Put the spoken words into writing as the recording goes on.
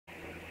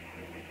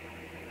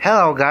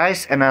Hello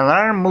guys, and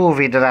another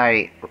movie that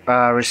I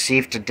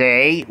received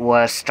today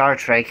was Star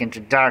Trek Into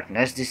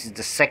Darkness. This is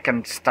the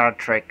second Star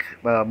Trek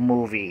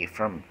movie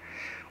from,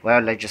 well,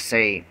 let's just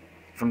say,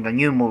 from the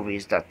new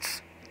movies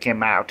that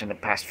came out in the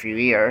past few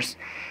years.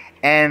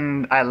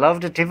 And I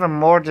loved it even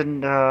more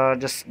than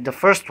just the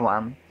first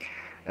one.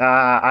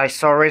 I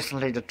saw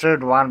recently the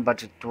third one,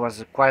 but it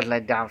was quite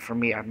let down for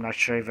me. I'm not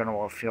sure even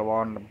if you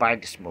want to buy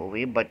this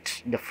movie,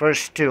 but the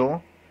first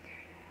two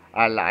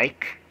I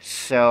like.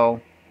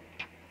 So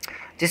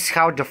this is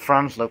how the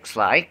front looks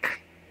like.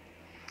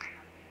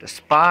 The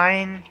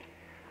spine.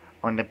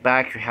 On the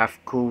back you have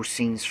cool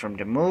scenes from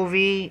the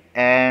movie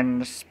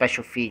and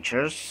special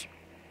features.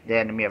 The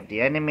enemy of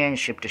the enemy and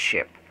ship to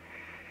ship.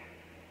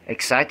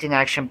 Exciting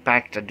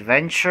action-packed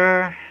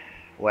adventure.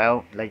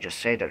 Well, let's just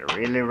say that I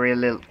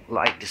really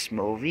like this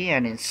movie.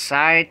 And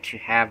inside you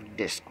have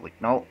disc with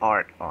no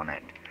art on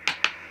it.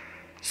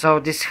 So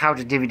this is how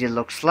the DVD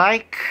looks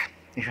like.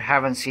 If you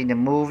haven't seen the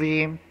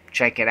movie,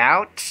 check it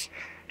out.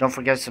 Don't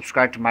forget to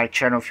subscribe to my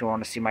channel if you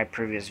want to see my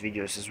previous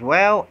videos as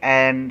well.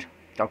 And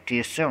talk to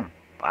you soon.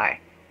 Bye.